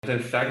The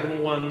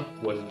second one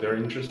was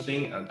very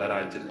interesting and that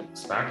I didn't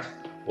expect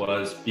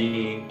was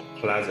being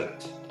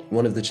pleasant.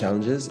 One of the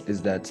challenges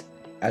is that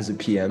as a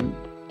PM,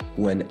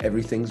 when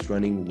everything's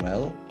running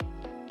well,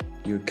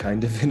 you're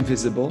kind of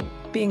invisible.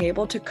 Being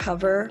able to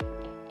cover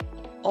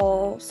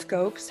all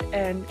scopes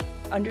and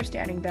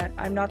understanding that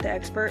I'm not the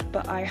expert,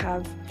 but I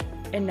have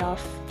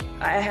enough.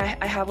 I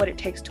have what it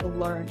takes to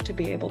learn to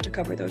be able to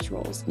cover those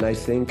roles. And I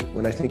think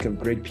when I think of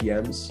great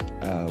PMs,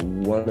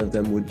 one of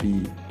them would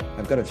be,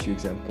 I've got a few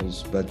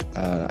examples, but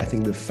I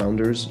think the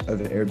founders of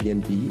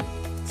Airbnb.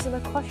 So the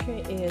question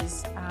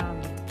is,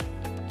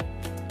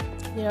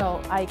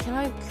 I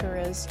kind of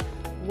curious,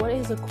 what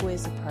is the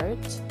coolest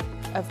part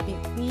of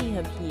being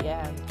a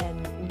PM,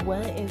 and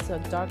when is the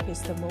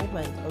darkest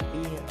moment of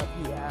being a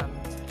PM?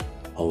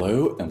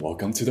 Hello and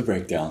welcome to The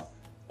Breakdown,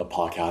 a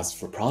podcast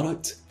for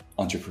product,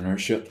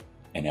 entrepreneurship,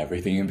 and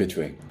everything in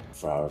between.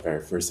 For our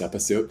very first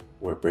episode,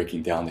 we're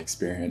breaking down the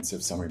experience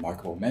of some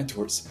remarkable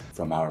mentors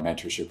from our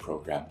mentorship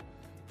program.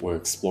 We'll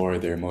explore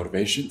their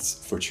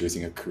motivations for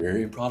choosing a career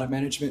in product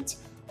management,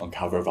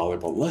 uncover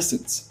valuable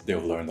lessons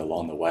they've learned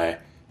along the way,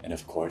 and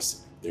of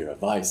course, their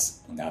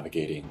advice on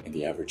navigating in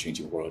the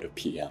ever-changing world of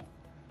PM.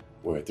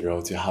 We're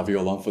thrilled to have you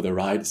along for the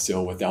ride,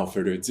 so without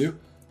further ado,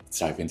 let's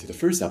dive into the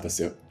first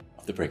episode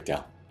of The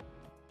Breakdown.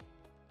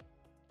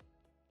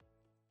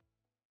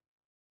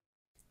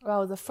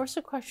 Well, the first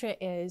question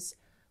is,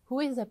 who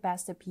is the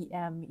best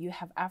PM you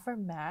have ever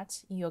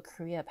met in your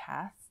career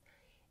path?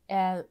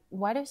 And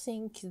why do you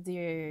think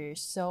they're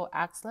so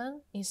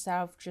excellent instead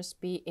of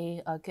just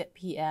being a good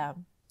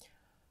PM?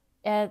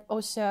 And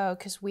also,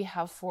 because we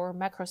have 4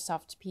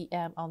 Microsoft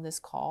PM on this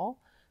call,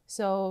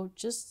 so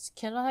just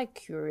kind of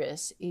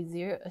curious, is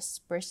there a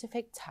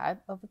specific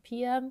type of a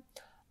PM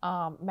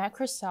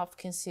Microsoft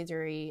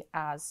consider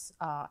as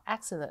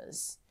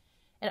excellence?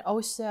 And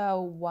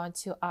also want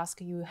to ask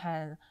you,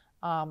 Han,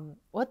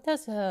 what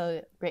does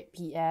a great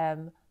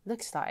PM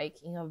looks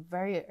like in a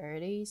very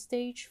early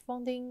stage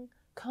founding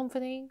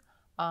company,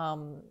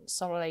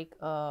 sort of like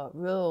a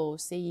real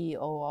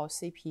CEO or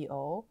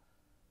CPO?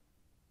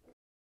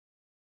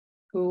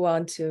 Who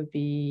want to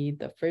be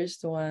the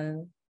first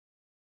one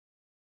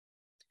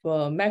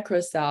for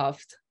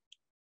Microsoft?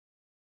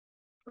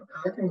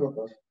 I can go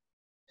first.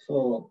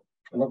 So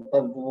one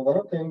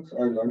of the things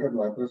I learned at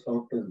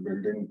Microsoft is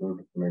building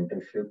good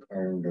mentorship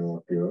and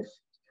peers.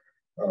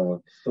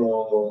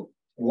 So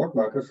what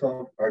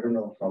Microsoft, I don't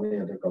know how many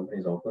other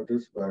companies offer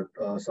this, but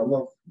some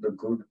of the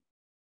good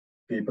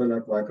people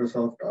at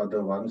Microsoft are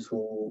the ones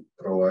who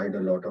provide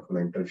a lot of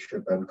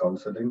mentorship and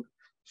counseling.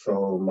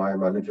 So my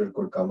manager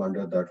could come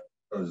under that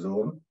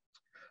zone.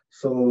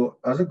 So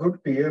as a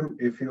good PM,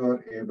 if you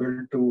are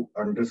able to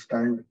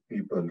understand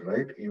people,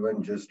 right,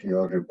 even just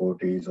your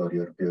reportees or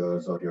your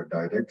peers or your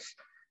directs,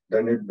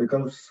 then it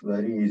becomes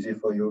very easy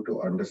for you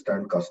to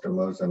understand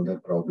customers and their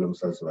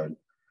problems as well.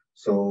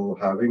 So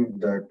having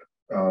that,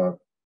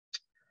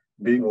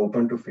 being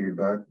open to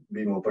feedback,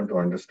 being open to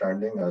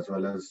understanding, as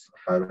well as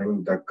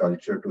having that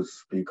culture to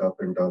speak up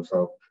in terms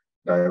of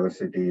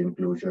diversity,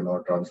 inclusion,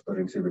 or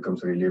transparency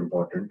becomes really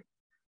important.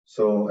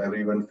 So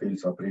everyone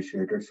feels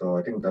appreciated. So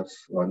I think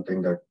that's one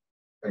thing that,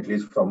 at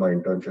least from my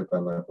internship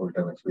and my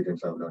full-time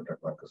experience, I've learned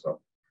at Microsoft.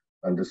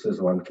 And this is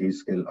one key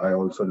skill I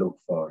also look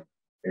for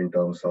in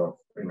terms of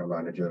a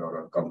manager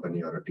or a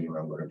company or a team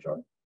I'm going to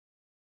join.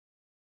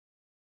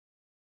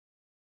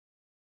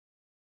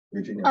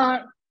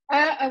 Virginia.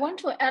 I want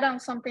to add on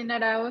something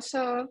that I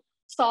also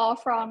saw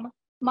from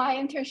my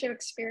internship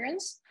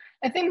experience.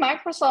 I think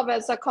Microsoft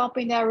as a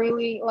company that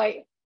really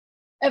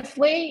if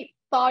they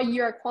thought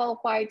you're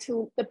qualified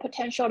to the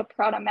potential of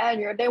product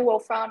manager, they will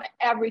find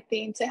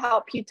everything to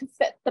help you to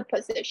fit the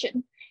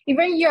position.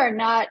 Even you're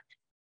not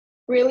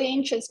really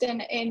interested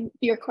in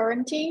your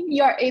current team,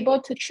 you are able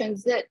to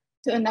transit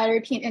to another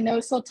team and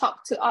also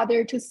talk to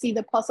others to see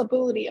the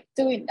possibility of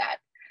doing that.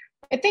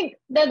 I think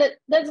that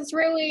is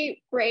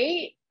really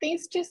great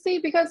things to see,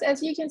 because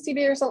as you can see,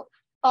 there's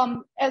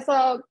as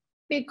a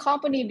big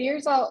company,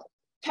 there's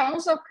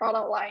tons of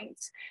product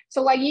lines.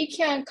 So you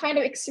can kind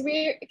of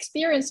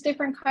experience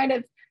different kind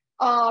of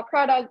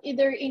product,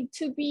 either in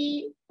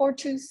 2B or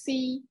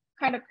 2C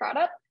kind of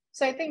product.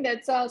 So I think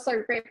that's also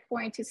a great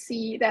point to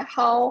see that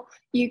how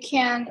you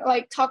can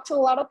talk to a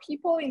lot of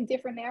people in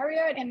different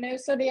areas, and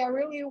also they are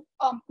really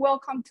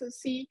welcome to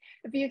see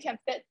if you can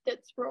fit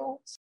this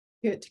role.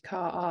 Good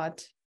call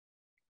out.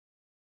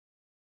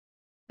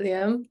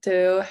 Liam, do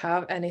you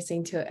have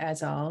anything to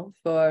add on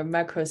for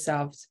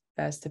Microsoft's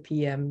best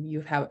PM you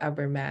have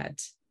ever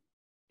met?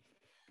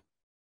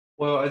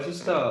 Well, I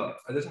just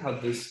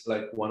had this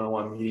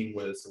one-on-one meeting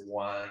with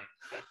one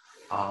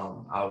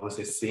I would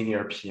say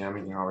senior PM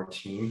in our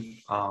team,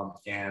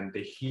 and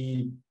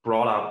he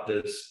brought up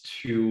this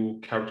 2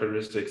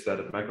 characteristics that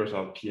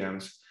Microsoft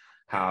PMs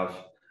have.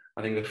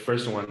 I think the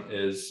first one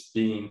is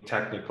being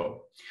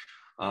technical.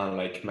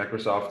 Like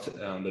Microsoft,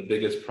 the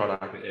biggest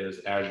product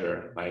is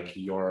Azure. Like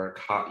your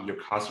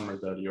customers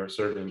that you're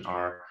serving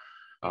are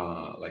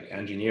like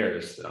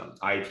engineers,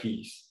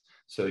 ITs.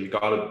 So you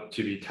got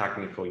to be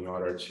technical in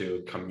order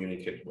to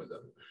communicate with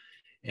them.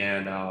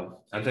 And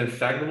then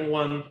second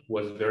one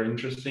was very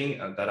interesting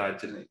and that I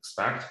didn't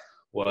expect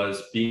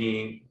was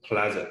being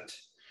pleasant,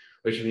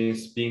 which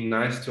means being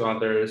nice to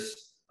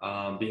others,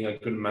 being a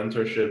good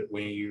mentorship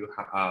when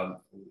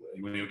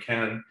you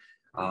can,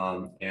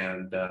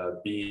 and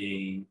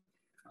being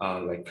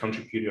like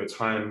contribute your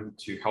time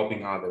to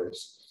helping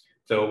others.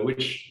 So,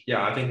 which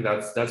yeah, I think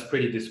that's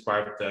pretty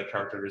described the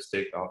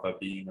characteristic of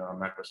being a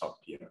Microsoft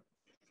PM.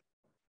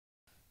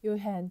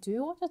 Johan, do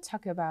you want to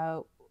talk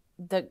about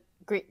the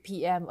great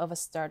PM of a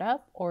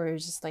startup or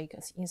just like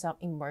in some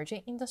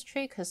emerging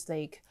industry? Because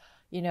like,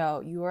 you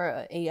know, you are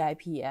an AI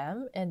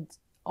PM and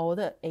all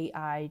the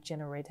AI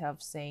generative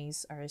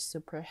things are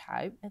super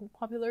hype and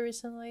popular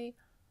recently.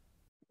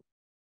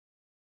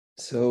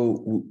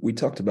 So we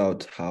talked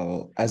about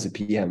how as a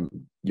PM,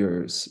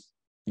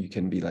 you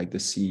can be like the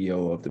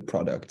CEO of the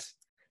product.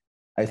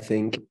 I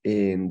think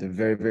in the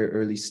very, very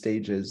early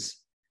stages,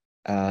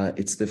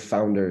 it's the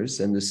founders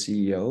and the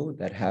CEO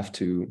that have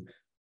to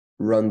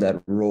run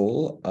that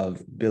role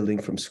of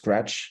building from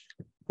scratch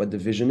what the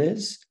vision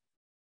is,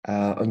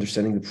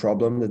 understanding the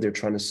problem that they're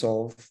trying to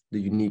solve, the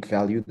unique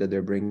value that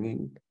they're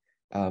bringing.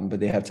 But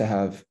they have to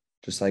have,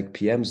 just like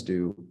PMs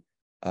do,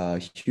 a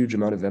huge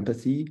amount of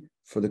empathy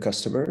for the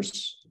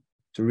customers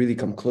to really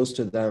come close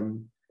to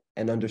them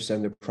and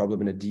understand their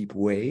problem in a deep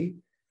way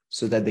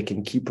so that they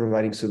can keep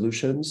providing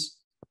solutions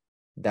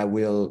that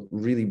will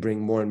really bring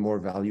more and more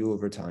value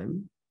over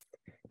time.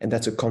 And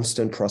that's a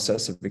constant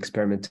process of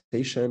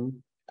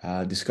experimentation,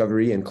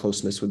 discovery, and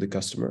closeness with the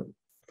customer.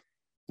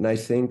 And I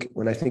think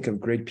when I think of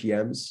great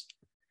PMs,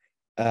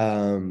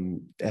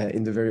 in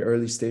the very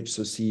early stage,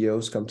 so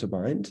CEOs come to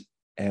mind.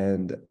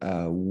 And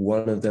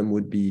one of them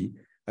would be,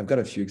 I've got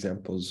a few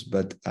examples,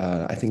 but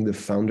I think the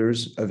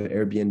founders of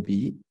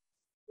Airbnb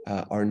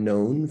are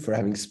known for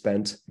having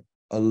spent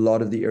a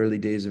lot of the early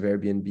days of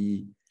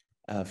Airbnb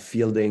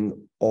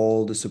fielding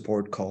all the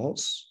support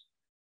calls.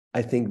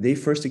 I think they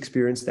first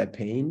experienced that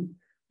pain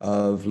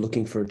of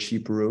looking for a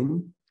cheap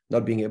room,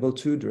 not being able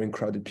to during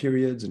crowded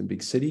periods in a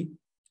big city.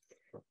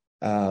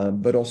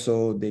 But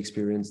also they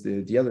experienced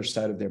the other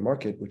side of their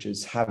market, which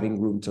is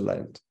having room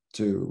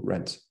to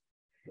rent.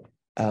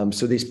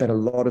 So they spent a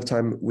lot of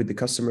time with the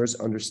customers,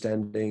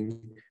 understanding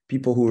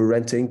people who were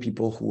renting,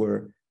 people who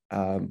were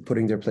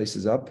putting their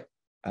places up,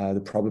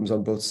 the problems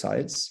on both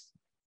sides.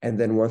 And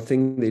then one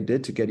thing they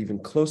did to get even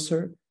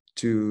closer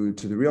to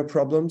the real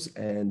problems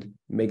and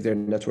make their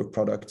network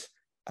product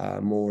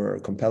more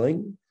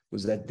compelling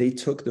was that they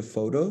took the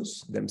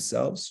photos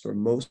themselves for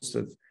most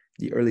of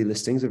the early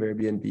listings of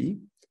Airbnb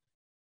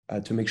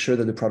to make sure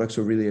that the products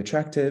were really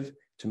attractive,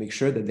 to make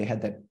sure that they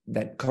had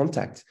that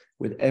contact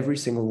with every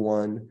single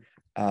one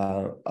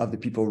of the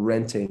people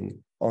renting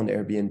on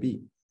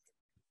Airbnb.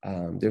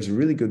 There's a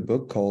really good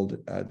book called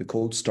The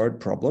Cold Start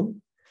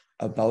Problem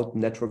about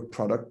network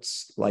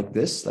products like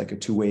this, like a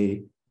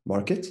two-way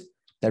market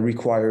that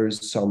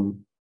requires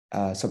some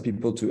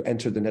people to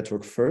enter the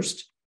network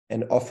first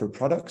and offer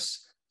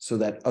products so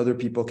that other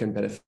people can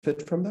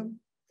benefit from them.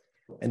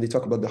 And they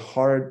talk about the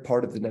hard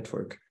part of the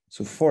network.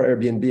 So for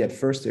Airbnb, at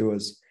first, it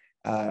was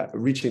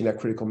reaching that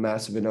critical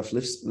mass of enough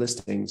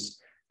listings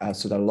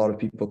so that a lot of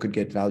people could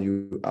get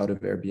value out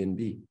of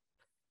Airbnb.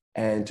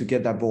 And to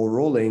get that ball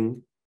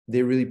rolling,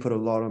 they really put a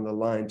lot on the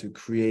line to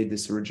create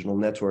this original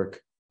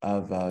network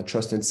of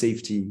trust and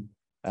safety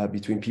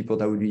between people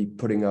that would be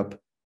putting up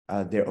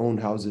their own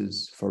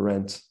houses for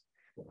rent.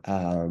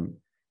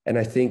 And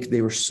I think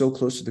they were so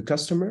close to the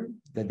customer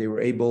that they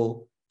were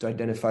able to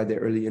identify the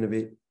early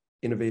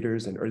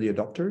innovators and early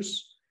adopters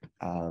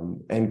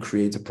and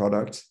create a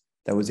product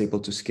that was able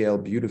to scale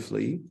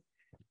beautifully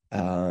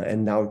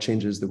and now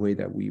changes the way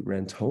that we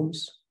rent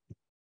homes.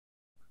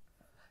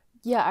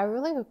 Yeah, I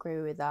really agree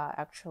with that.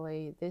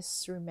 Actually,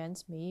 this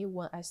reminds me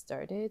when I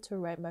started to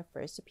write my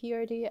first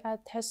PRD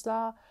at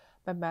Tesla,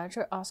 my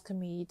manager asked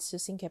me to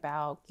think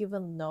about,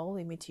 given no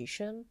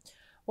limitation,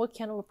 what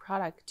kind of a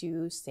product do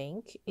you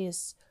think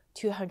is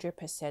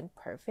 200%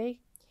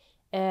 perfect?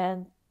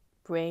 And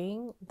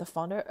Brain, the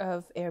founder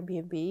of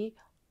Airbnb,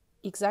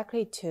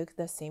 exactly took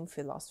the same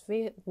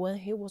philosophy when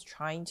he was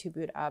trying to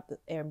build up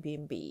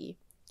Airbnb.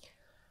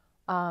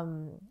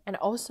 And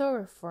also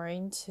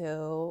referring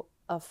to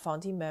a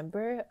founding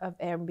member of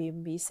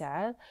Airbnb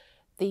said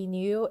they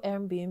knew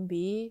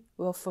Airbnb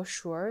will for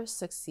sure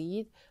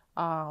succeed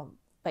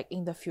like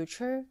in the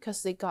future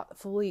because they got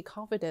fully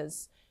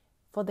confidence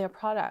for their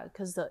product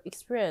because the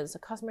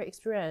customer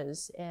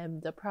experience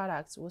and the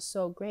products was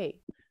so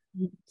great.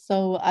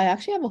 So I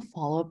actually have a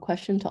follow-up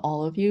question to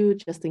all of you,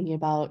 just thinking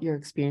about your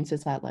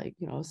experiences at like,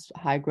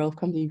 high growth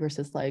company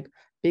versus like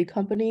big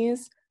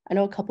companies. I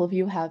know a couple of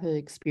you have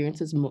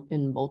experiences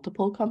in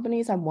multiple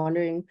companies. I'm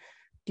wondering,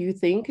 do you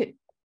think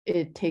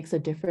it takes a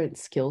different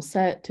skill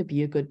set to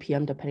be a good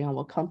PM depending on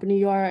what company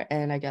you are?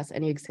 And I guess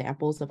any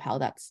examples of how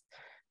that's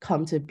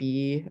come to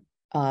be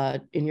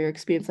in your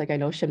experience? Like I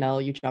know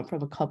Chanel, you jumped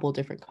from a couple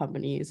different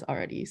companies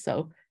already.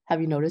 So have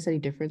you noticed any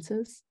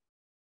differences?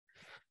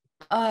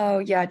 Oh,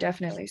 yeah,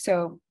 definitely.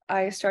 So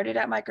I started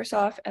at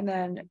Microsoft and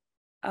then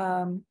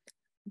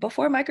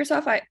before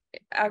Microsoft, I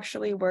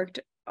actually worked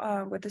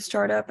with a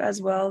startup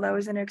as well. That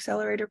was an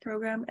accelerator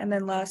program. And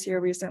then last year,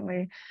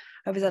 recently,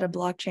 I was at a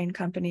blockchain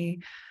company.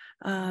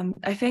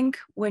 I think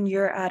when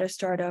you're at a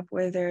startup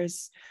where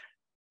there's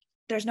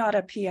not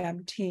a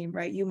PM team,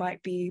 right? You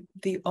might be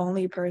the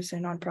only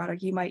person on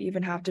product. You might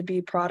even have to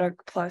be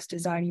product plus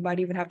design. You might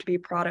even have to be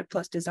product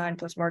plus design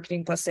plus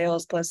marketing plus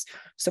sales plus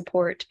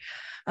support.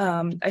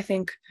 I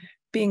think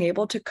being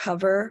able to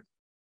cover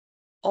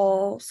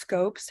all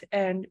scopes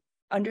and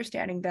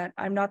understanding that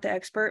I'm not the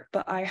expert,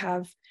 but I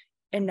have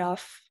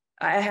enough.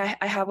 I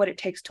have what it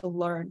takes to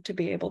learn to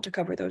be able to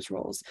cover those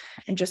roles,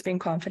 and just being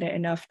confident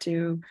enough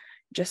to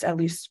just at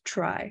least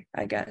try,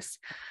 I guess.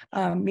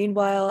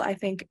 Meanwhile, I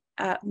think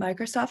at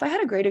Microsoft, I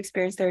had a great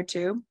experience there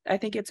too. I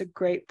think it's a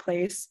great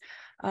place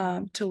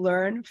to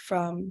learn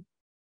from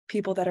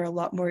people that are a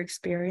lot more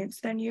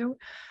experienced than you.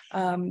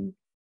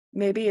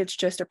 Maybe it's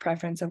just a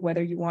preference of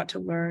whether you want to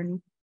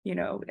learn,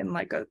 in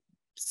like a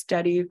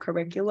study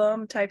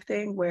curriculum type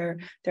thing where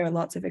there are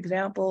lots of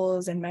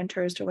examples and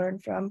mentors to learn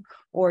from,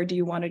 or do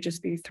you want to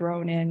just be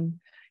thrown in,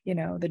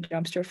 the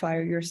dumpster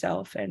fire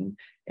yourself and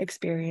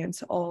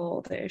experience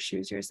all the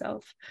issues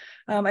yourself?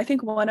 I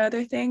think one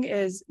other thing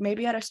is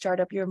maybe at a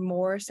startup, you're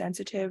more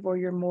sensitive or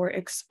you're more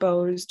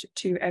exposed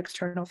to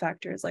external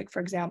factors. Like, for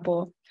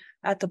example,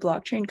 at the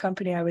blockchain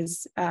company I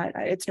was at,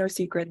 it's no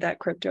secret that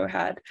crypto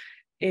had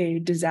a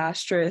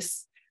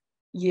disastrous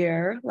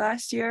year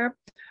last year.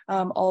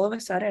 All of a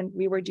sudden,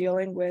 we were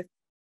dealing with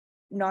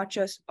not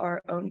just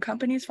our own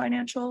company's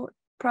financial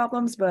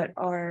problems, but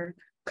our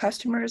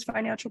customers'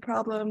 financial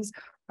problems.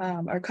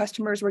 Our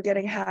customers were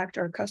getting hacked.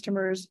 Our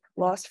customers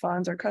lost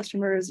funds. Our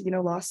customers,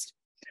 lost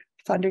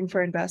funding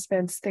for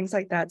investments, things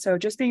like that. So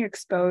just being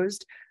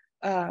exposed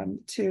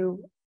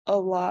to a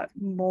lot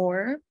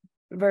more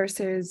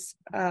versus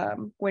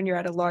when you're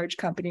at a large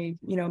company,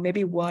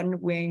 maybe one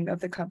wing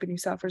of the company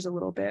suffers a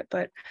little bit,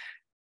 but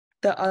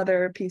the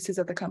other pieces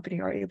of the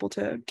company are able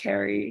to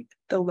carry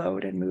the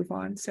load and move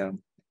on. So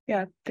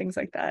yeah, things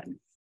like that.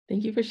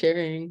 Thank you for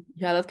sharing.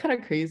 Yeah, that's kind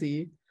of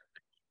crazy.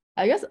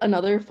 I guess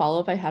another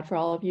follow-up I had for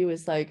all of you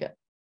is like,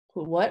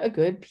 what a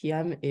good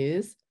PM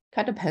is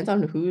kind of depends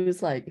on who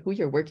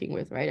you're working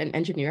with, right? An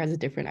engineer has a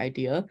different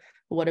idea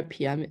what a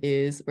PM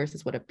is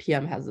versus what a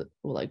PM has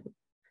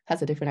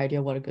a different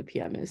idea what a good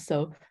PM is.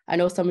 So I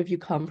know some of you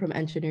come from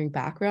engineering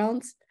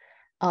backgrounds.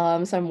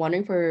 So I'm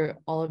wondering for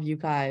all of you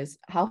guys,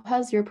 how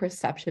has your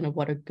perception of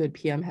what a good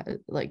PM has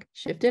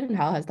shifted, and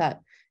how has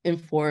that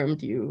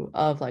informed you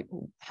of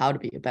how to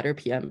be a better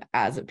PM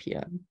as a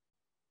PM?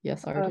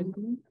 Yes,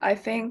 Arjun. I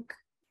think.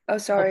 Oh,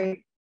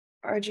 sorry,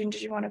 Arjun.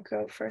 Did you want to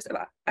go first?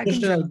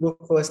 I'll go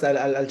first.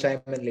 I'll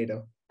chime in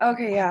later.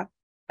 Okay, yeah.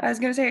 I was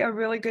gonna say a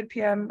really good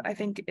PM, I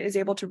think, is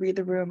able to read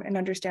the room and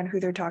understand who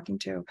they're talking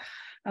to,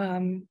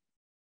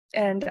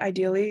 and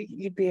ideally,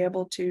 you'd be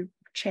able to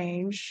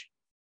change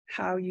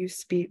how you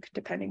speak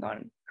depending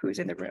on who's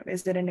in the room.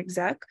 Is it an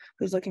exec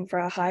who's looking for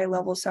a high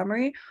level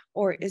summary,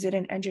 or is it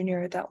an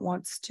engineer that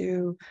wants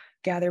to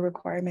gather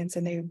requirements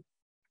and they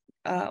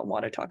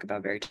want to talk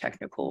about very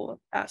technical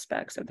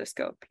aspects of the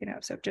scope,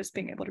 so just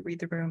being able to read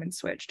the room and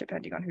switch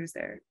depending on who's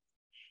there.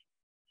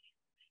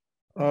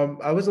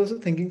 I was also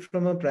thinking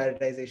from a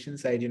prioritization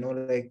side,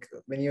 like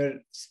when you're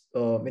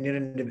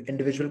an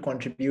individual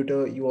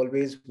contributor, you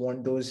always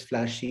want those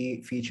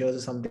flashy features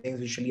or some things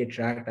which really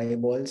attract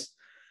eyeballs.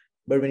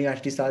 But when you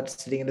actually start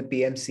sitting in the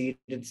PM seat,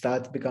 it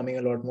starts becoming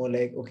a lot more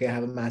like, okay, I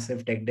have a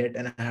massive tech debt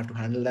and I have to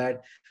handle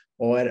that,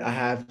 or I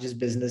have just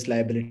business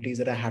liabilities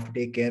that I have to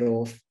take care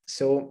of.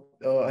 So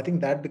I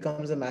think that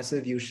becomes a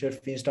massive view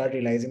shift when you start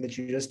realizing that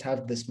you just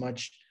have this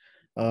much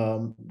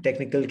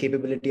technical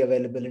capability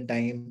available in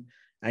time,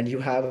 and you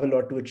have a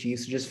lot to achieve.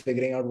 So just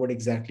figuring out what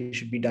exactly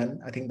should be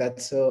done, I think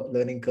that's a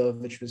learning curve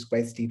which was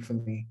quite steep for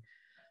me.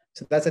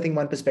 So that's, I think,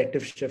 one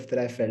perspective shift that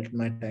I felt in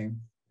my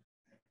time.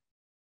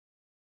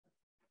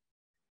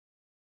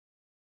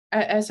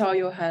 I saw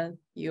your hand.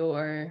 You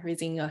are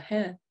raising your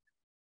hand.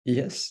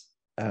 Yes.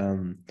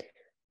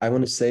 I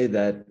want to say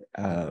that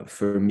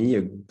for me,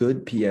 a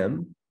good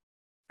PM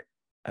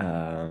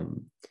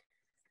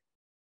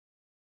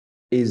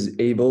is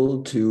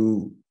able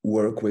to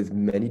work with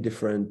many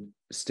different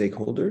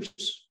stakeholders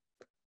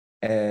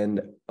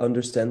and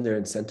understand their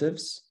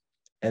incentives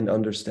and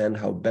understand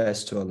how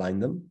best to align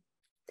them.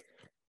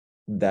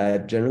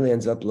 That generally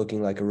ends up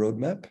looking like a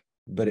roadmap,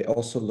 but it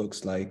also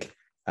looks like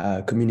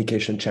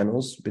communication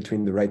channels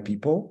between the right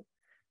people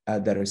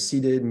that are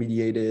seeded,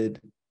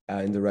 mediated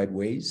in the right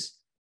ways.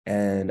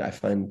 And I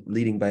find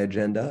leading by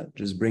agenda,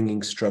 just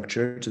bringing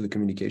structure to the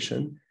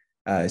communication,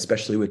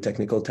 especially with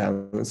technical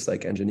talents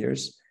like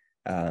engineers,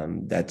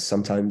 that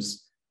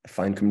sometimes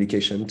find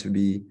communication to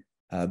be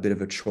a bit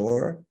of a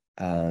chore,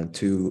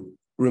 to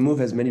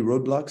remove as many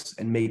roadblocks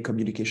and make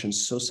communication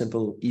so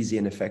simple, easy,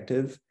 and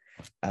effective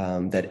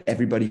that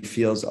everybody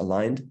feels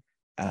aligned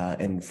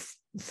and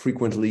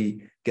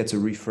frequently gets a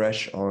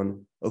refresh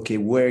on, okay,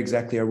 where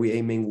exactly are we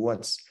aiming?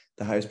 What's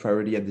the highest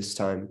priority at this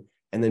time?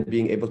 And then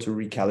being able to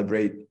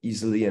recalibrate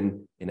easily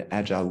and in an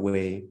agile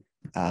way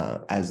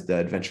as the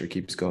adventure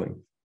keeps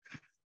going.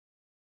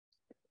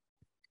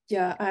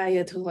 Yeah, I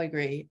totally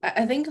agree.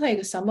 I think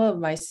like some of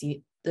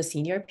the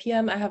senior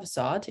PM I have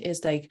thought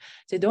is like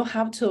they don't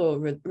have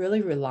to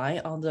really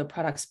rely on the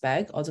product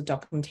spec or the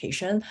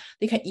documentation.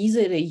 They can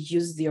easily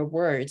use their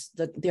words,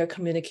 their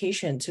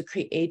communication to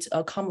create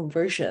a common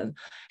version.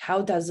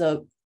 How does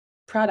a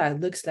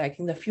product looks like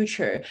in the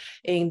future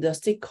in the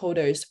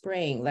stakeholders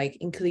brain, like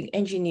including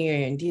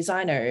engineering,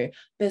 designer,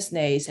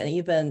 business, and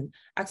even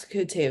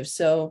executive.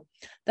 So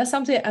that's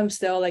something I'm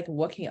still like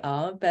working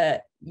on,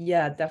 but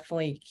yeah,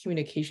 definitely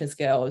communication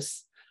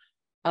skills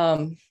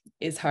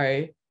is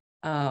hard.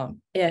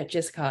 Yeah,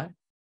 Jessica.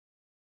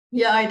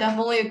 Yeah, I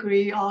definitely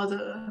agree. All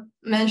the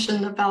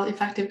mentioned about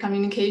effective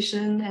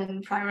communication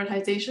and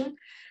prioritization.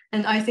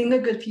 And I think a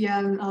good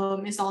PM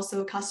is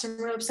also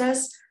customer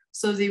obsessed.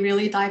 So they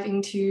really dive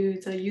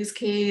into the use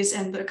case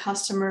and the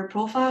customer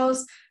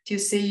profiles to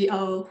see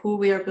who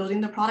we are building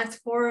the product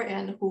for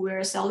and who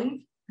we're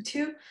selling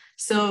to.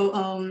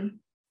 So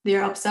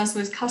they're obsessed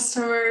with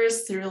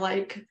customers. They're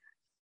like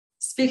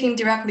speaking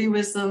directly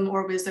with them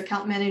or with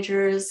account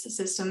managers,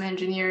 system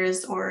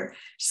engineers, or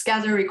just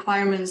gather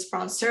requirements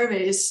from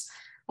surveys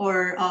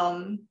or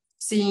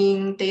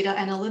seeing data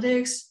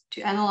analytics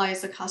to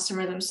analyze the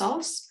customer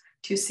themselves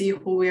to see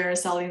who we are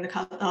selling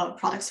the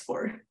products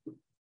for.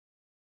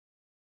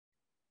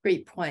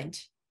 Great point.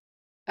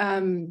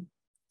 Prinasi,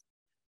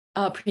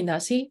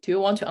 do you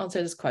want to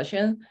answer this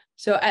question?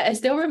 So I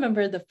still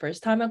remember the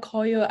first time I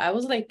called you, I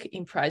was like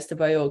impressed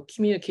by your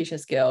communication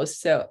skills.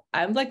 So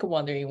I'm like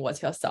wondering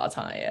what's your thoughts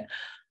on it.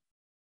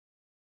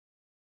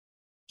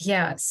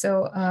 Yeah,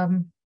 so I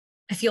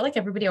feel like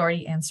everybody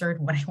already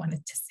answered what I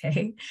wanted to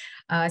say.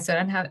 So I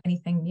don't have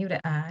anything new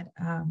to add.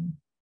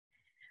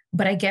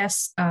 But I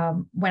guess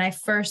when I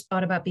first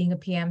thought about being a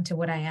PM to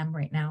what I am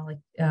right now, like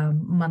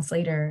months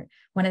later,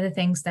 one of the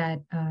things that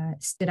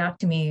stood out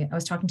to me, I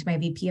was talking to my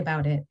VP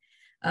about it,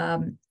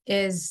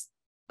 is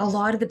a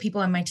lot of the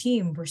people on my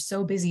team were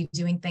so busy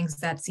doing things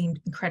that seemed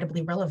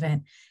incredibly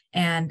relevant.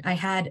 And I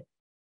had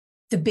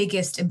the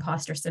biggest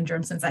imposter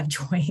syndrome since I've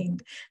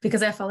joined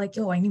because I felt like,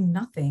 I knew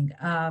nothing.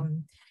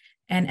 And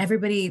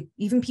everybody,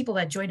 even people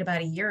that joined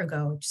about a year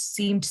ago,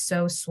 seemed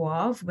so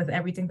suave with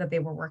everything that they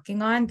were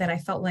working on that I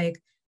felt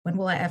like, when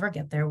will I ever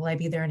get there? Will I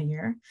be there in a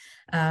year?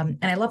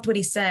 And I loved what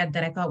he said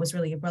that I thought was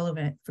really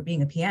relevant for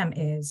being a PM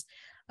is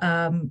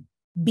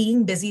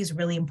being busy is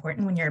really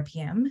important when you're a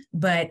PM,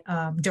 but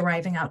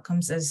deriving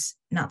outcomes is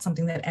not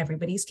something that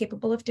everybody's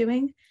capable of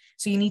doing.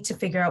 So you need to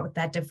figure out what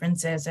that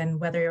difference is and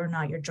whether or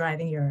not you're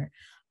driving your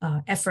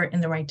effort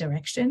in the right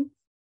direction.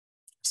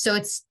 So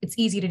it's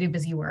easy to do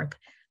busy work.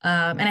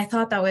 And I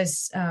thought that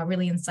was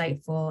really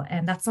insightful.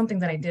 And that's something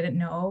that I didn't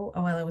know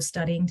while I was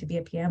studying to be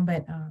a PM,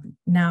 but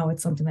now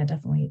it's something that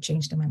definitely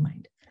changed in my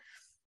mind.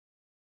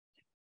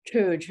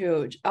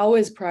 True.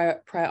 Always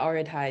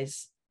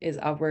prioritize is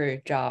our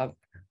job.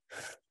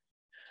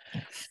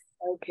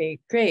 Okay,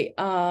 great.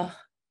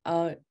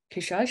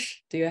 Kishash,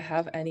 do you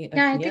have any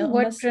opinion? Yeah, I think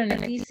what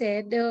Pranati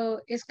said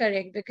is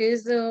correct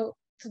because so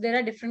there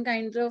are different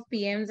kinds of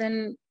PMs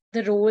and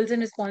the roles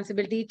and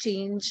responsibility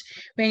change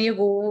when you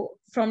go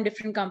from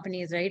different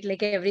companies, right?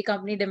 Like every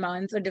company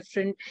demands a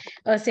different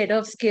set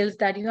of skills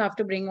that you have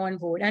to bring on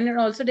board. And it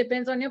also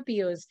depends on your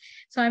peers.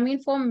 So, I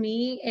mean, for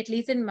me, at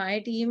least in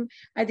my team,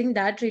 I think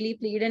that really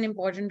played an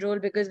important role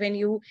because when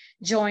you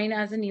join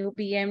as a new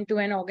PM to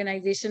an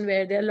organization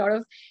where there are a lot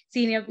of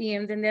senior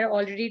PMs and they're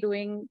already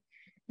doing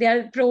they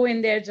are pro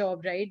in their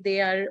job, right? They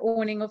are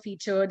owning a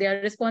feature, they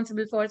are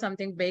responsible for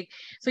something big.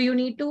 So you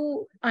need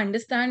to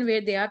understand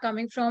where they are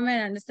coming from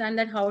and understand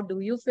that how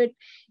do you fit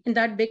in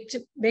that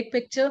big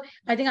picture.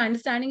 I think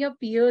understanding your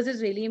peers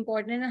is really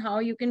important and how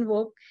you can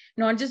work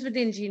not just with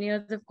the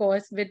engineers, of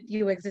course, with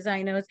UX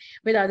designers,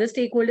 with other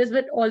stakeholders,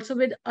 but also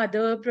with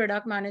other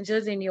product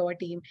managers in your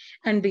team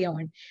and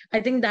beyond.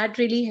 I think that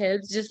really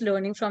helps, just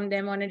learning from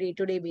them on a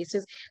day-to-day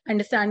basis,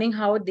 understanding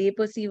how they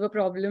perceive a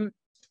problem,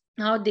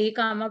 how they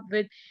come up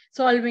with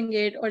solving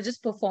it, or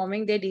just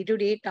performing their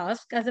day-to-day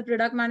task as a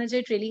product manager.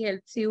 It really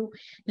helps you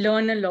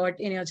learn a lot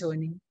in your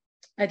journey.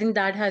 I think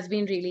that has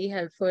been really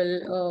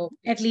helpful,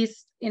 at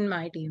least in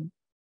my team.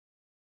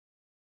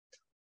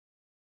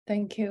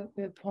 Thank you.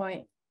 Good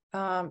point.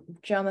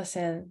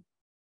 Jonathan,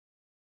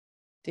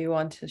 do you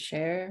want to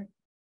share?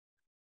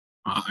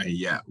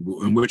 Yeah.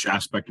 In which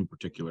aspect in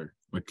particular?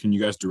 Like, can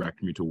you guys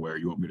direct me to where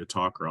you want me to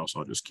talk, or else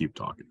I'll just keep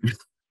talking?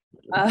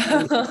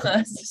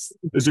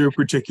 Is there a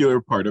particular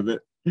part of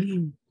it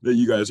that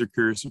you guys are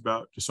curious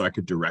about, just so I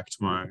could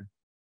direct my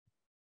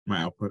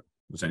output?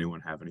 Does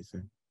anyone have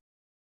anything?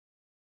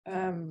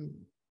 I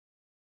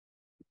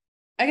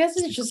guess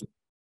it's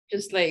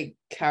just like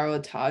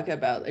Carol talk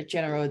about a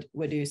general.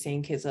 What do you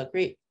think is an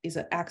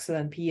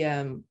excellent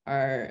PM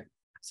or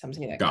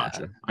something like that?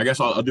 Gotcha. I guess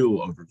I'll do a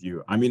little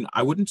overview. I mean,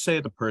 I wouldn't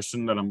say the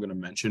person that I'm going to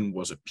mention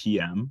was a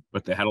PM,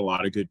 but they had a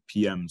lot of good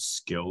PM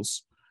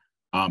skills.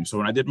 So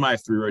when I did my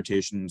 3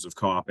 rotations of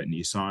co-op at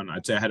Nissan,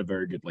 I'd say I had a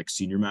very good like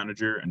senior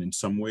manager, and in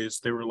some ways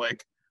they were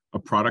like a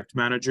product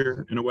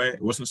manager in a way.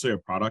 It wasn't necessarily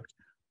a product,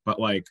 but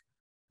like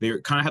they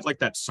kind of had like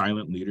that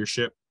silent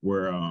leadership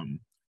where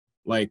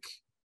like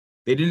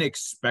they didn't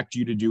expect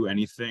you to do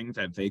anything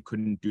that they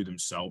couldn't do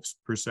themselves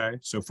per se.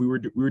 So if we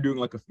were doing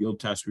like a field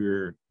test,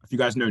 if you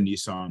guys know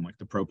Nissan, like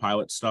the Pro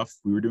Pilot stuff,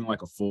 we were doing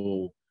like a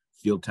full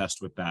field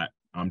test with that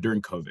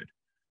during COVID.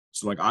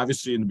 So like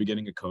obviously in the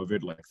beginning of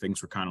COVID, like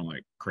things were kind of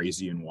like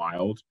crazy and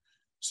wild.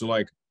 So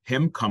like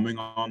him coming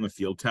on the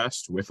field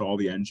test with all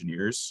the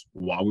engineers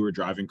while we were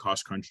driving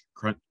cross country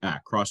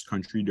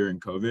during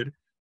COVID,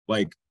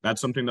 like that's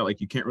something that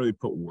like you can't really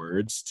put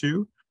words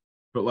to,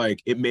 but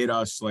like it made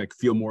us like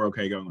feel more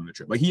okay going on the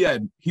trip. Like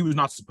he was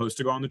not supposed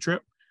to go on the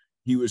trip.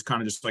 He was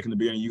kind of just like in the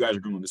beginning, you guys are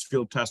going on this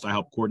field test. I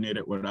helped coordinate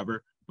it,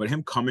 whatever. But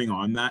him coming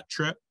on that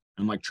trip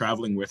and like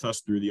traveling with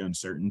us through the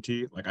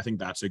uncertainty, like I think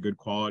that's a good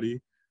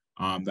quality.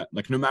 That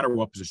like no matter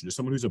what position, just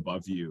someone who's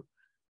above you,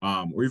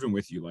 or even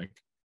with you, like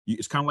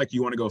it's kind of like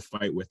you want to go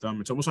fight with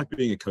them. It's almost like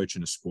being a coach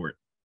in a sport.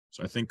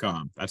 So I think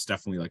that's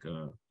definitely like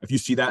if you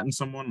see that in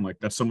someone, like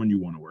that's someone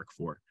you want to work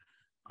for.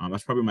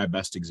 That's probably my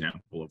best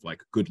example of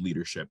like good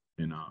leadership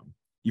in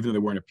even though they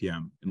weren't a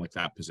PM in like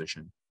that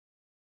position.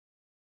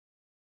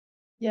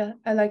 Yeah,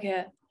 I like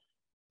it.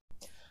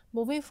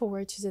 Moving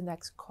forward to the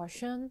next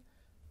question,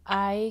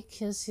 I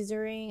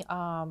considering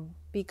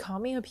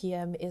becoming a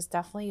PM is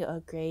definitely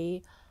a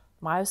great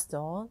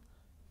milestone,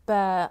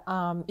 but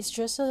it's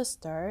just the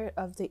start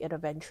of the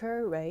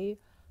adventure, right?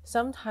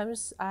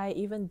 Sometimes I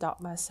even doubt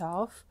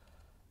myself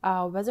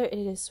whether it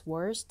is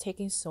worth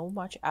taking so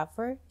much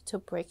effort to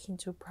break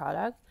into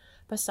product,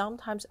 but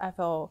sometimes I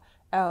feel,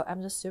 oh,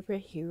 I'm the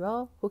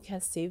superhero who can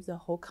save the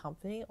whole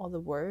company or the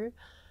world.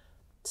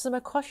 So my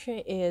question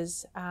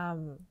is, I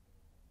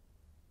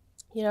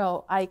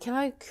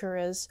kind of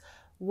curious,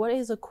 what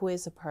is the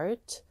coolest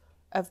part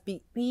of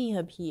being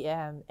a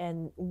PM,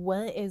 and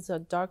when is the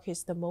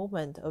darkest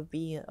moment of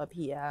being a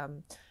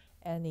PM?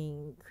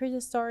 Any crazy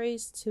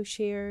stories to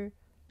share?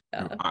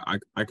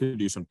 I could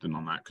do something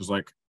on that because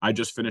like I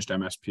just finished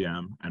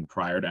MSPM, and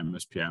prior to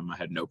MSPM I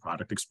had no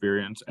product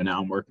experience, and now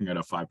I'm working at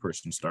a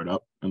 5-person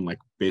startup and like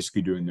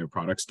basically doing their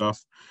product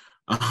stuff.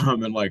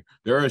 And like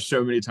there are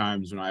so many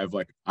times when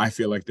I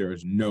feel like there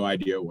is no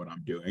idea what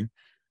I'm doing.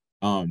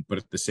 But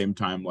at the same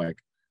time, like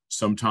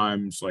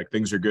sometimes like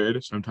things are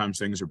good, sometimes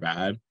things are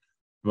bad.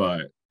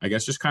 But I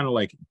guess just kind of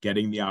like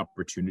getting the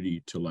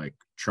opportunity to like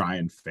try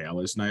and fail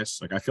is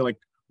nice. Like I feel like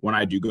when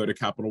I do go to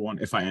Capital One,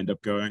 if I end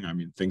up going, I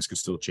mean things could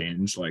still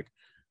change. Like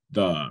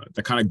the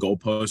kind of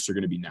goalposts are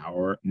going to be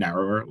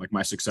narrower. Like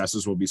my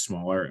successes will be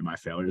smaller and my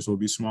failures will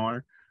be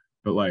smaller.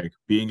 But like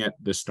being at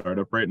this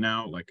startup right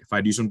now, like if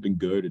I do something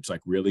good, it's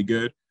like really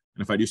good.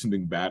 And if I do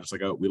something bad, it's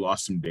like, oh, we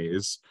lost some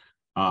days.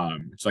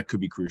 It's like could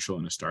be crucial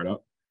in a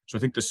startup. So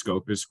I think the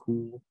scope is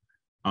cool.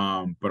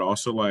 But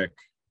also like,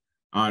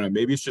 I don't know,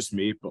 maybe it's just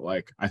me, but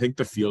like I think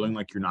the feeling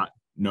like you're not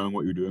knowing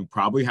what you're doing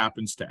probably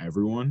happens to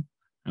everyone.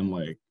 And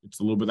like it's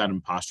a little bit that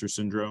imposter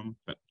syndrome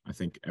that I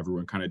think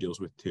everyone kind of deals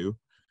with too.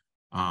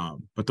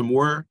 But the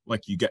more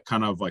like you get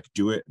kind of like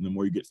do it and the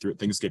more you get through it,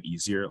 things get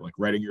easier. Like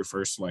writing your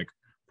first like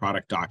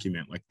product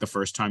document, like the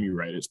first time you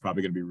write it, it's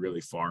probably going to be really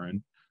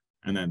foreign.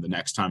 And then the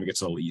next time it gets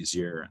a little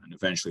easier. And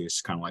eventually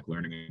it's kind of like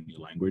learning a new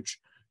language.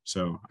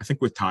 So I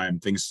think with time,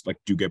 things like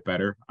do get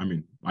better. I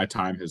mean, my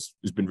time has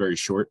been very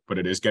short, but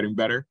it is getting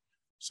better.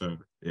 So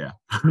yeah.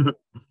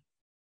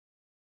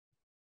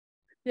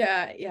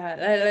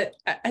 Yeah.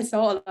 I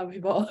saw a lot of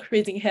people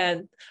raising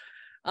hand.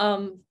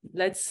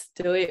 Let's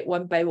do it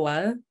one by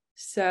one.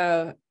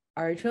 So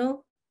Arjun,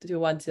 do you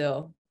want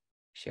to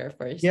share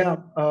first? Yeah.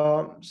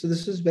 So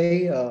this was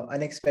very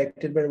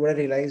unexpected, but what I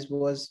realized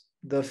was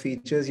the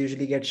features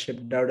usually get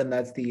shipped out, and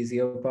that's the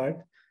easier part.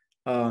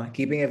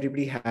 Keeping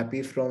everybody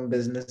happy from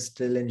business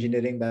till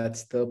engineering,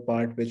 that's the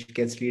part which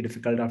gets really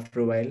difficult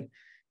after a while,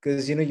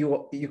 because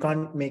you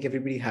can't make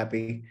everybody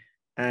happy,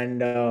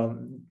 and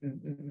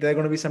there are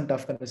going to be some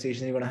tough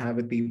conversations you're going to have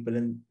with people,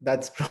 and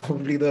that's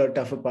probably the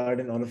tougher part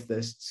in all of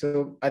this.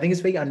 So I think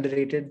it's very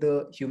underrated,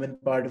 the human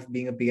part of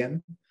being a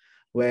PM,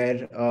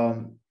 where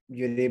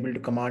you're able to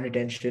command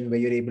attention, where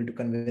you're able to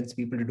convince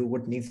people to do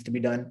what needs to be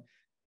done.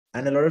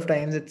 And a lot of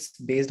times it's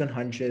based on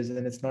hunches,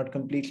 and it's not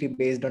completely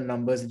based on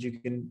numbers that you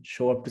can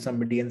show up to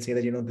somebody and say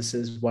that, this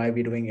is why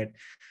we're doing it.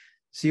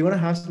 So you want to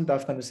have some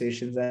tough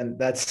conversations, and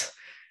that's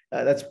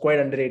quite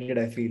underrated,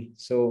 I feel.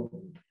 So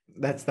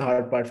that's the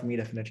hard part for me,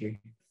 definitely.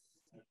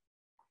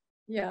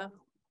 Yeah,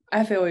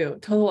 I feel you.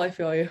 Totally, I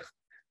feel you.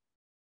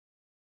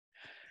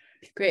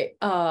 Great.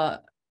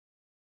 Like,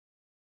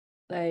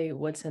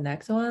 what's the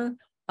next one?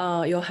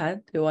 Johan,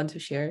 do you want to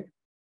share?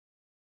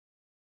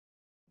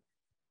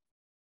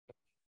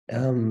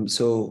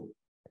 So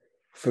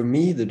for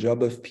me, the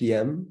job of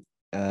PM,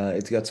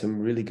 it's got some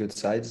really good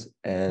sides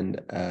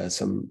and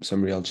some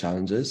real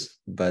challenges,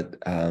 but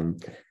I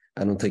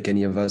don't think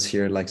any of us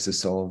here likes to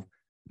solve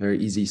very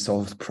easy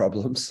solved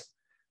problems.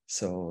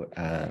 So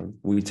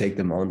we take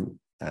them on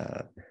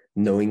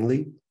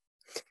knowingly.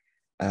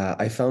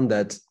 I found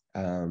that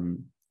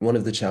one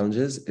of the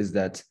challenges is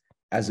that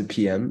as a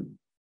PM,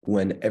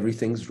 when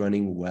everything's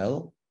running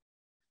well,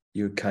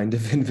 you're kind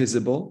of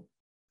invisible.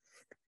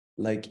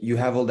 Like you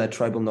have all that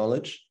tribal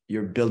knowledge,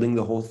 you're building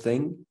the whole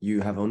thing,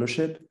 you have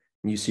ownership,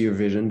 You see your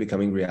vision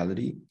becoming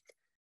reality,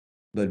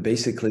 but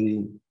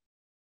basically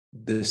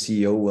the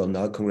CEO will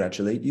not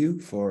congratulate you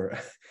for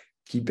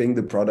keeping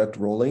the product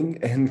rolling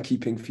and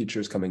keeping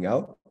features coming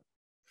out.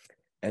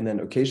 And then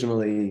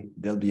occasionally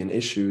there'll be an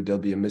issue,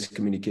 there'll be a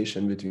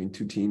miscommunication between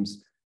two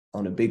teams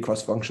on a big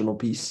cross-functional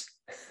piece.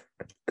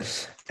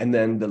 And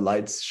then the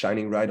light's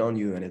shining right on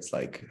you. And it's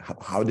like,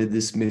 how did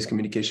this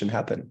miscommunication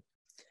happen?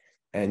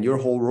 And your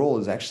whole role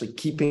is actually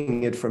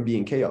keeping it from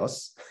being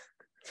chaos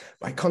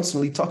by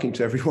constantly talking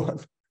to everyone.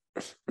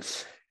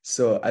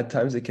 So at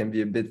times it can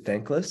be a bit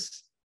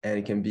thankless, and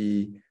it can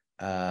be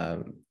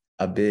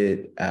a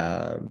bit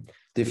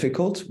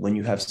difficult when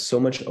you have so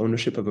much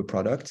ownership of a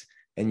product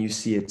and you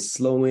see it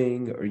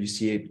slowing, or you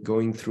see it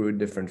going through a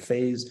different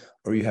phase,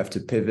 or you have to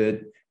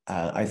pivot.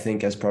 I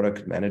think as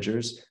product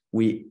managers,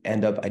 we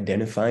end up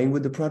identifying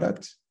with the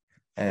product.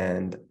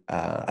 And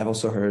I've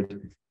also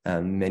heard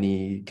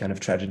many kind of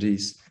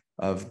tragedies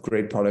of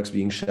great products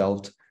being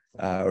shelved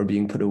or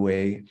being put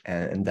away,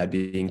 and that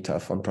being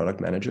tough on product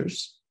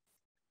managers.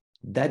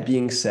 That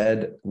being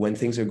said, when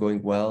things are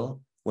going well,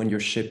 when you're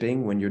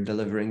shipping, when you're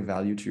delivering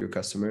value to your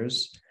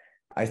customers,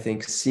 I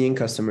think seeing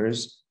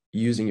customers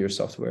using your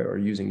software or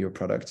using your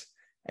product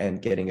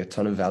and getting a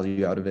ton of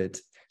value out of it,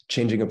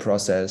 changing a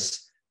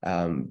process,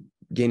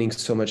 gaining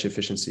so much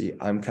efficiency.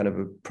 I'm kind of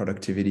a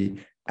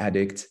productivity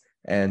addict.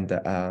 And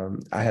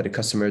I had a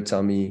customer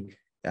tell me,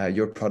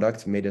 your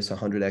product made us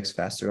 100x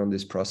faster on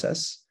this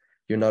process.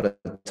 You're not a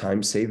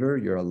time saver,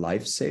 you're a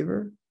life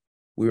saver.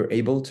 We were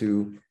able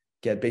to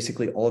get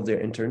basically all of their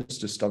interns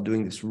to stop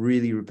doing this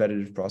really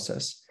repetitive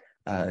process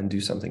and do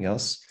something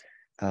else.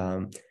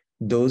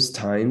 Those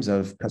times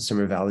of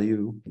customer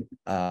value,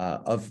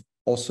 of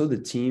also the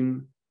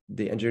team,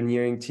 the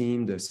engineering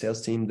team, the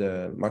sales team,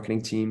 the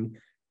marketing team,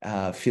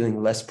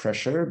 feeling less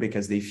pressure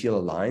because they feel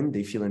aligned,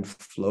 they feel in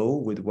flow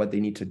with what they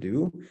need to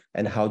do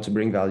and how to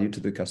bring value to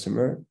the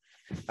customer.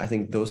 I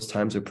think those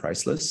times are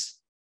priceless.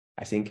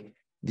 I think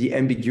the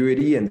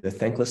ambiguity and the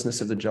thanklessness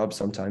of the job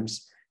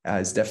sometimes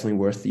is definitely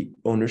worth the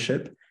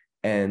ownership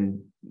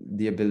and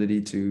the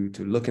ability to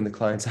look in the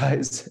client's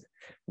eyes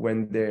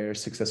when they're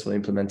successfully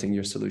implementing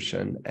your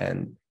solution,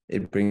 and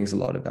it brings a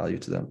lot of value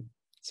to them.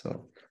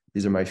 So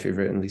these are my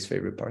favorite and least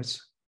favorite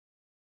parts.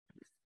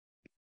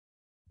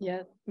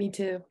 Yeah, me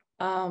too.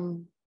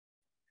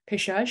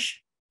 Pishash?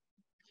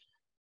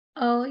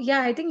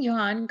 Yeah, I think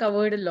Johan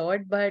covered a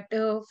lot, but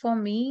for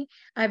me,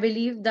 I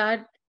believe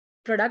that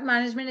product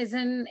management is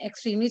an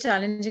extremely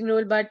challenging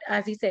role, but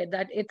as he said,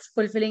 that it's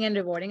fulfilling and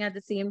rewarding at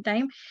the same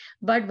time.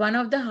 But one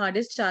of the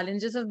hardest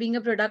challenges of being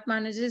a product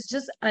manager is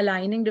just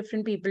aligning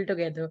different people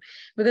together,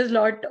 because a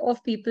lot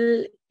of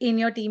people in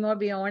your team or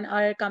beyond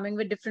are coming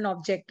with different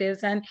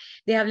objectives and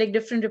they have like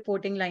different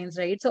reporting lines,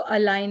 right? So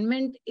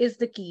alignment is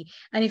the key.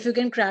 And if you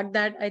can crack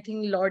that, I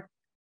think a lot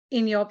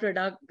in your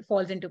product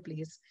falls into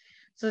place.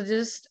 So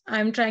just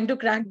I'm trying to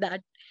crack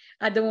that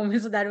at the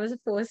moment. So that was the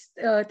first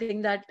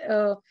thing that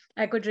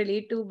I could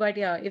relate to. But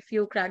yeah, if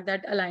you crack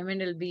that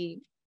alignment, it'll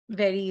be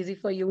very easy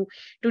for you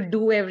to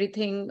do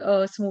everything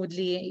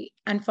smoothly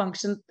and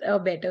function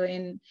better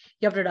in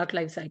your product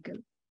life cycle.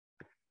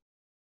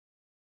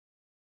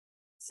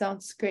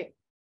 Sounds great.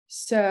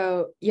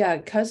 So yeah,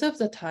 because of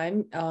the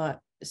time,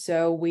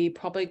 so we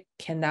probably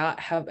cannot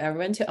have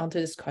everyone to answer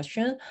this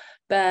question,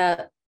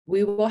 but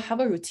we will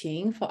have a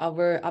routine for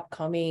our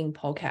upcoming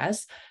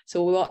podcast.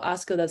 So we will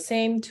ask the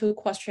same two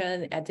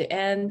questions at the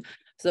end.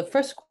 So the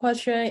first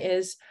question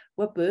is,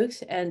 what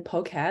books and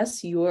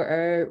podcasts you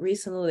are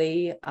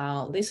recently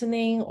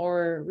listening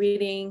or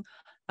reading?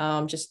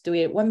 Just do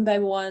it one by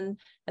one.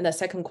 And the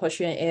second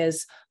question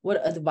is,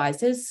 what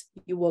advices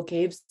you will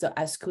give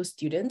the school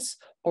students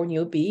or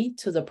newbie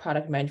to the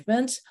product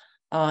management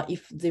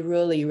if they're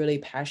really, really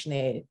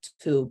passionate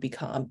to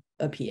become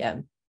a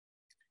PM?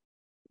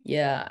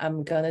 Yeah,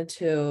 I'm going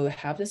to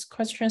have this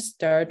question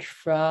start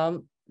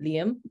from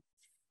Liam.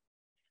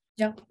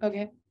 Yeah,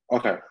 okay.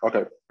 Okay,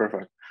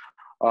 perfect.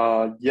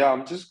 Yeah,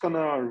 I'm just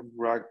gonna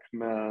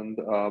recommend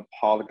a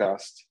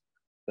podcast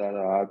that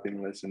I've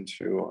been listening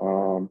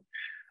to.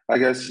 I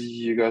guess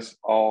you guys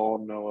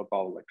all know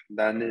about like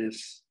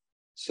Lennis.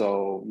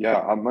 So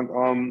yeah,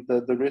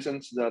 the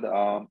reasons that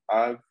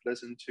I've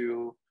listened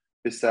to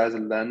besides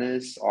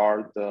Lennis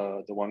are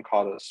the one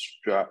called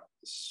Strat.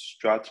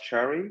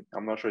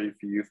 I'm not sure if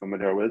you're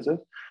familiar with it.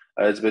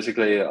 It's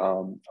basically a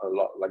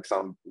lot like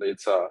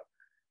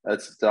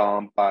it's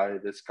done by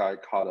this guy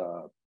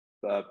called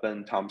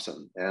Ben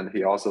Thompson, and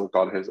he also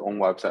got his own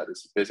website.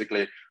 It's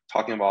basically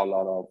talking about a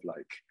lot of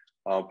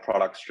like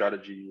product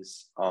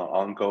strategies,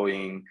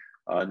 ongoing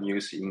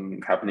news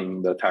happening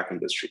in the tech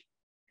industry.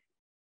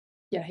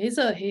 Yeah,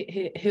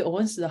 he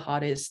owns the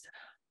hottest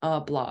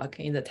blog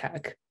in the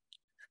tech.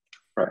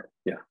 Right.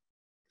 Yeah.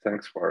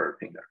 Thanks for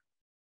being there.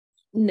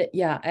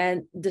 Yeah,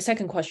 and the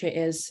second question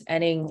is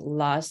any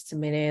last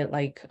minute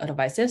like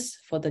advices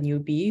for the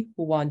newbie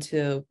who want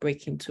to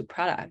break into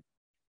product?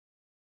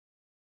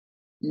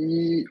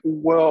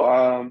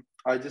 Well,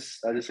 I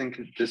just think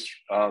just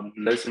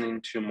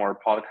listening to more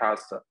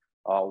podcasts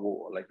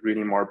like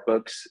reading more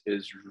books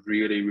is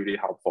really, really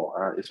helpful,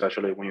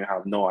 especially when you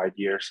have no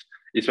ideas.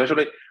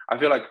 Especially, I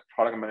feel like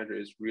product manager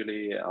is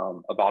really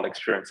about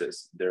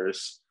experiences.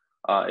 It's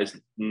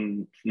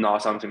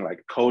not something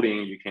like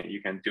coding.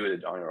 You can do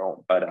it on your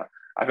own, but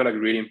I feel like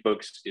reading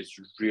books is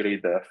really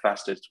the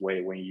fastest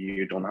way when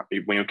you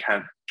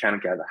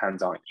can't get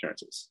hands-on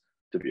experiences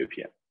to be a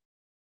PM.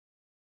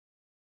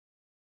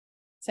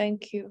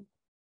 Thank you.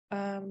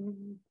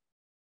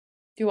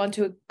 Do you want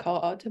to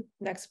call out the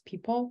next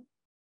people?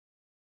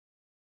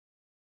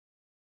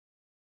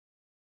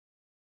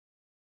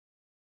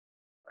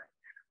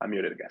 I'm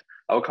muted again.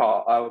 I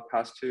will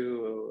pass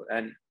to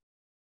Annie.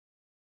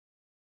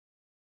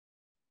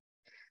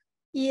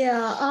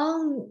 Yeah,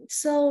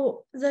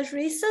 so the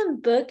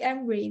recent book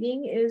I'm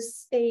reading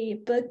is a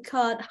book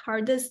called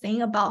Hardest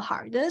Thing About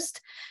Hardest.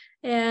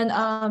 And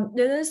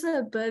this is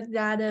a book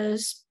that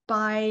is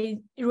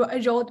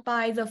wrote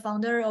by the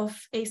founder of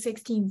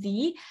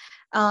A16Z.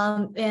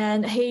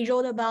 And he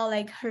wrote about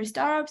like her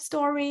startup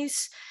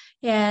stories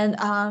and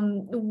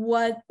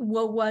what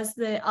was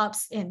the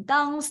ups and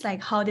downs,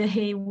 like how did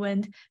he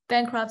went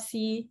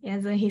bankruptcy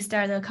and then he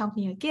started a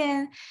company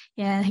again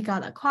and he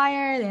got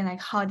acquired, and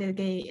like how did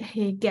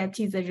he get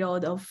to the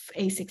road of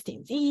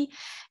A16Z.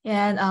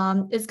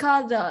 And it's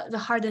called the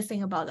hardest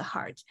thing about the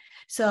heart.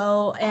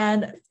 So,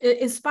 and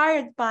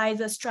inspired by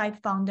the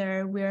Stripe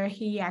founder, where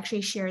he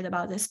actually shared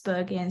about this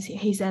book, and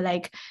he said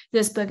like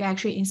this book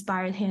actually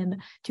inspired him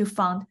to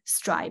found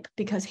Stripe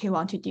because he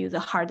wanted to do the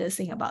hardest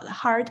thing about the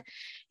heart.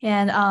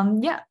 And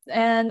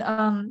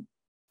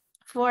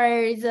for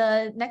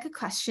the next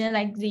question,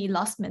 like the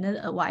last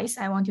minute advice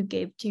I want to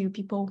give to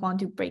people who want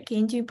to break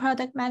into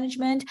product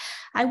management,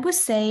 I would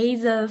say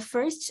the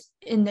first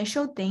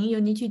initial thing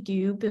you need to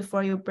do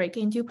before you break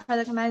into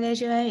product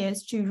management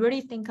is to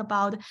really think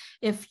about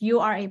if you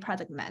are a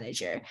product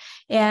manager.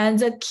 And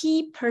the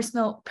key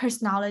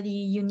personality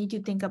you need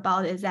to think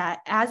about is that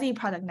as a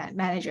product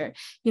manager,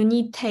 you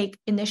need to take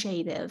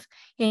initiative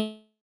and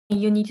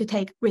you need to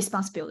take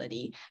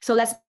responsibility. So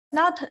let's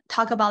not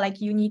talk about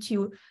like you need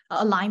to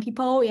align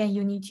people and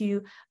you need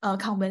to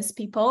convince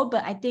people,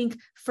 but I think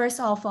first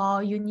of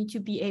all, you need to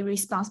be a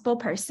responsible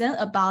person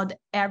about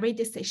every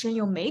decision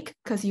you make,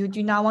 because you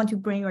do not want to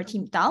bring your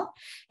team down.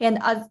 And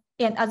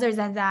other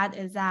than that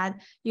is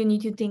that you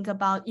need to think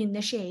about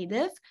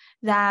initiative,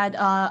 that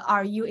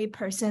are you a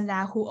person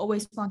that who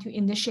always want to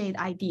initiate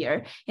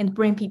idea and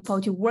bring people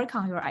to work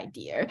on your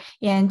idea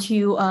and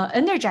to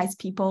energize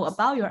people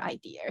about your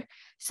idea.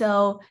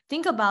 So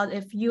think about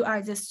if you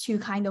are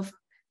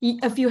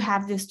if you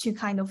have this two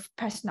kind of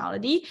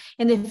personality,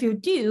 and if you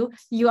do,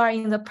 you are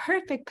in the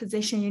perfect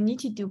position. You need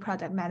to do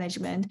product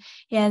management,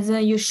 and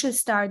then you should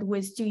start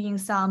with doing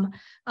some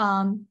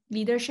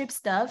leadership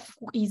stuff,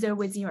 either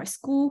within your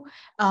school,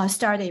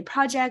 start a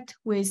project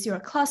with your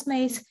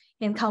classmates,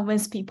 and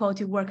convince people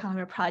to work on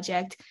your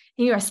project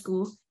in your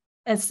school.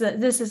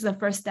 This is the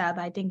first step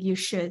I think you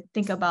should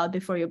think about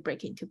before you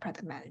break into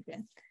product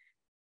management.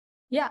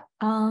 Yeah.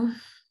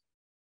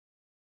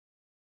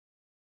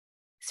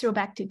 Throw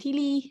back to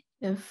Tilly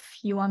if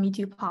you want me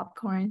to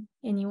popcorn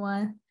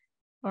anyone,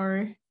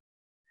 or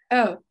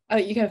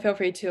you can feel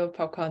free to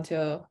popcorn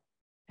to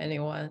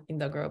anyone in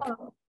the group.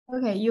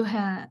 Okay,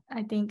 Yuhan,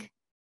 I think.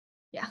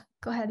 Yeah,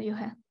 go ahead,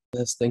 Yuhan.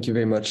 Yes, thank you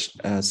very much.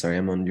 Sorry,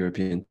 I'm on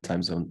European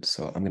time zone,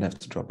 so I'm gonna have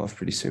to drop off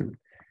pretty soon.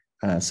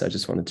 So I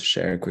just wanted to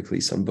share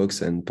quickly some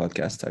books and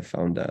podcasts I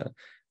found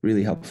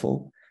really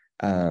helpful.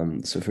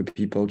 So for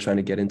people trying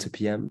to get into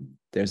PM,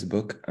 there's a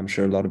book I'm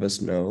sure a lot of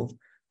us know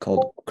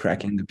called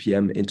Cracking the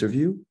PM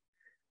Interview,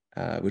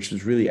 which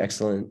is really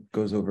excellent.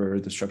 Goes over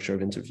the structure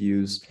of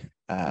interviews,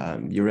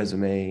 your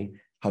resume,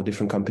 how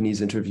different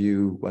companies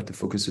interview, what the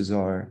focuses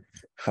are,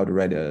 how to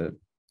write a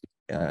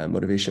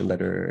motivation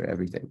letter,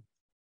 everything.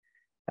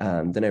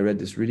 Then I read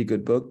this really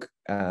good book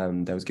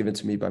that was given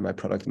to me by my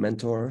product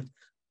mentor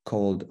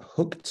called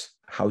Hooked,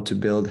 How to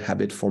Build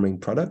Habit-Forming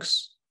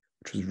Products,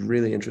 which was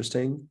really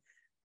interesting,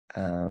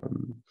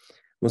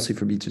 mostly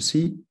for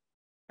B2C.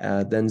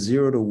 Then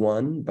 0 to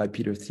 1 by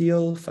Peter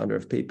Thiel, founder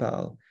of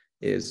PayPal,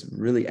 is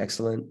really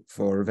excellent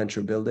for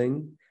venture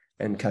building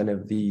and kind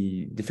of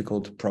the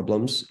difficult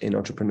problems in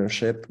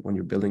entrepreneurship when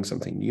you're building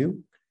something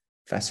new.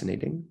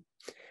 Fascinating.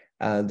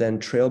 Then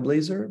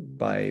Trailblazer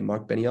by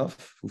Mark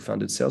Benioff, who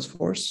founded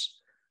Salesforce,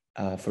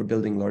 for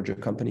building larger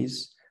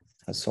companies,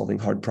 solving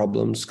hard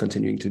problems,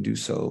 continuing to do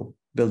so,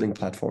 building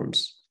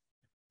platforms.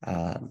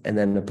 And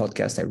then a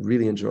podcast I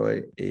really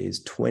enjoy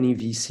is 20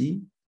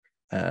 VC.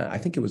 I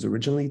think it was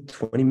originally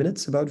 20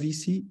 minutes about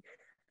VC,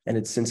 and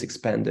it's since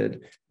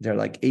expanded. There are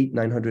like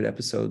 900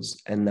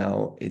 episodes, and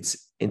now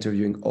it's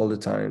interviewing all the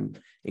time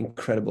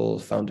incredible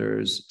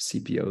founders,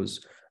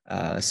 CPOs,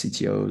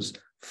 CTOs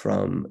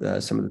from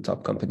some of the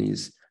top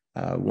companies.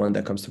 One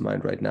that comes to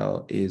mind right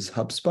now is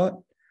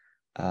HubSpot.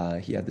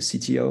 He had the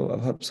CTO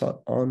of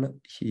HubSpot on.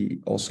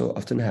 He also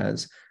often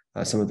has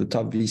some of the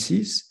top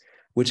VCs,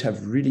 which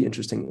have really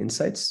interesting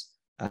insights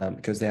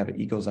because they have an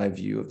eagle's eye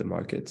view of the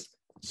market.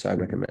 So I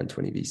recommend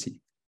 20 VC.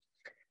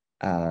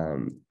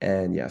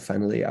 And yeah,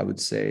 finally, I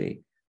would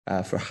say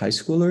For high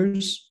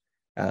schoolers,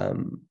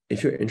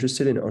 if you're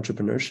interested in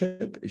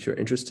entrepreneurship, if you're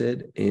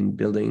interested in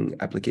building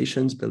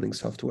applications, building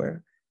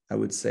software, I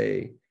would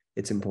say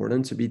it's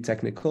important to be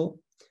technical.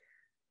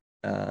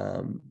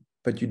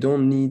 But you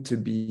don't need to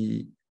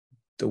be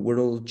the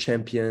world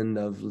champion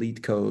of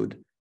lead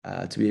code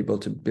to be able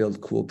to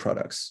build cool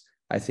products.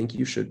 I think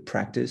you should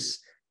practice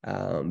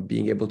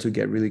being able to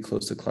get really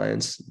close to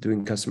clients,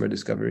 doing customer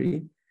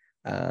discovery,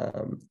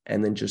 and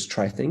then just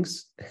try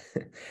things.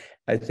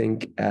 I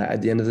think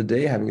at the end of the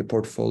day, having a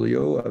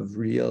portfolio of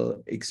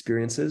real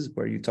experiences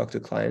where you talk to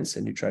clients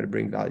and you try to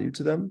bring value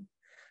to them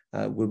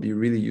will be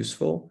really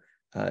useful,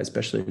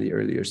 especially in the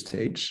earlier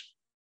stage.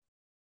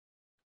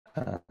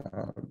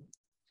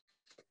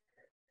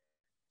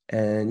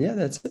 And yeah,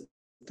 that's it.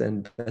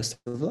 Then best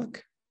of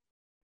luck.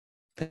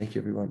 Thank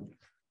you, everyone.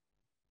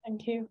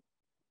 Thank you.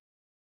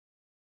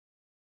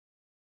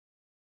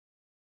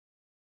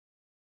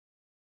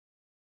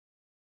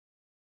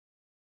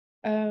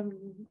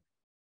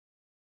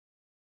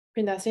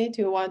 Rinasi,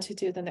 do you want to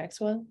do the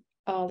next one?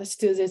 Let's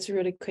do this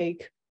really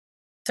quick.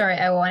 Sorry,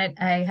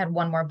 I had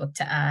one more book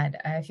to add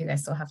if you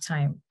guys still have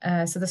time.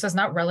 So this is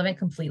not relevant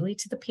completely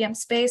to the PM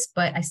space,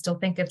 but I still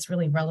think it's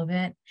really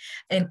relevant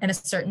in a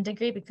certain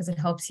degree because it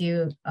helps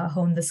you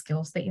hone the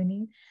skills that you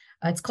need.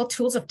 It's called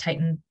Tools of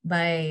Titan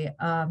by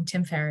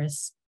Tim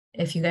Ferriss.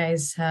 If you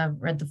guys have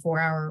read the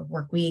 4-Hour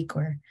Work Week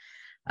or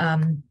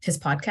his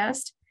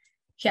podcast,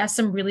 he has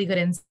some really good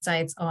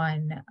insights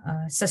on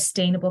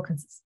sustainable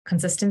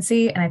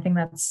consistency. And I think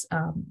that's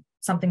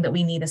something that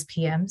we need as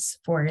PMs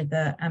for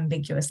the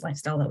ambiguous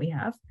lifestyle that we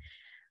have.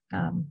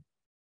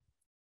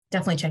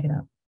 Definitely check it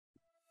out.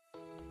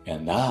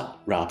 And that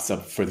wraps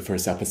up for the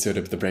first episode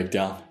of The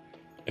Breakdown.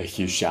 A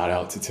huge shout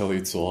out to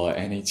Tilly, Zuo,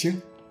 and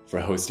Eichu for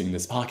hosting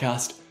this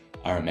podcast,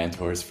 our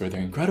mentors for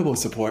their incredible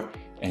support,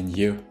 and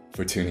you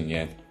for tuning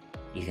in.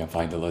 You can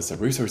find the list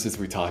of resources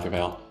we talked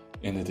about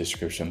in the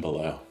description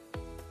below.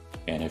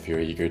 And if you're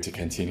eager to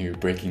continue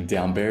breaking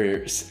down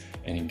barriers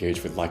and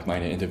engage with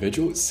like-minded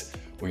individuals,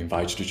 we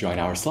invite you to join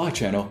our Slack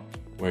channel,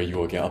 where you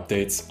will get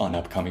updates on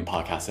upcoming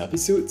podcast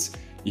episodes,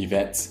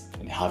 events,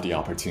 and have the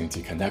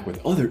opportunity to connect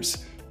with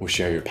others who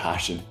share your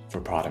passion for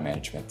product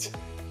management.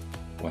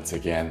 Once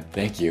again,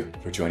 thank you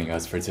for joining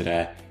us for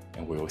today,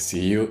 and we will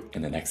see you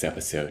in the next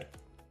episode.